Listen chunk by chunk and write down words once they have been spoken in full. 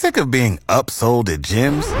Sick of being upsold at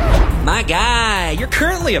gyms? My guy, you're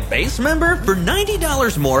currently a base member? For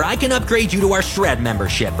 $90 more, I can upgrade you to our Shred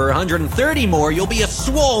membership. For $130 more, you'll be a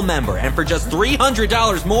Swole member. And for just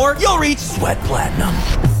 $300 more, you'll reach Sweat Platinum.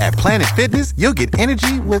 At Planet Fitness, you'll get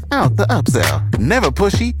energy without the upsell. Never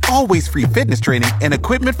pushy, always free fitness training and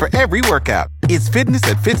equipment for every workout. It's fitness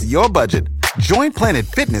that fits your budget. Join Planet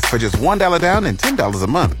Fitness for just $1 down and $10 a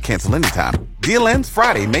month. Cancel anytime. Deal ends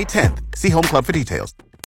Friday, May 10th. See Home Club for details.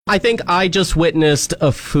 I think I just witnessed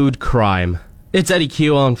a food crime. It's Eddie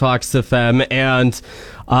Q on Fox FM, and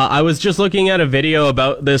I was just looking at a video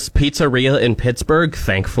about this pizzeria in Pittsburgh,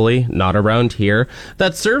 thankfully not around here,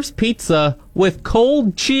 that serves pizza with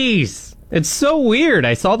cold cheese. It's so weird.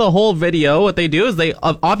 I saw the whole video. What they do is they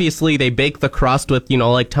bake the crust with,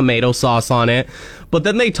 like tomato sauce on it, but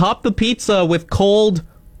then they top the pizza with cold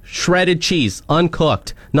shredded cheese,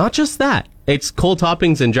 uncooked. Not just that. It's cold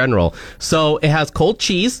toppings in general. So it has cold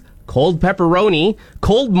cheese, cold pepperoni,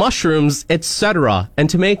 cold mushrooms, etc. And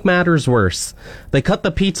to make matters worse, they cut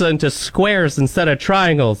the pizza into squares instead of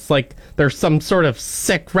triangles, like they're some sort of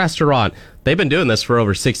sick restaurant. They've been doing this for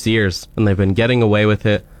over 60 years, and they've been getting away with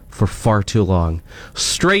it for far too long.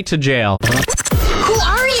 Straight to jail. Who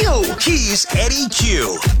are you? He's Eddie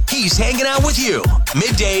Q. He's hanging out with you.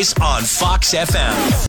 Middays on Fox FM.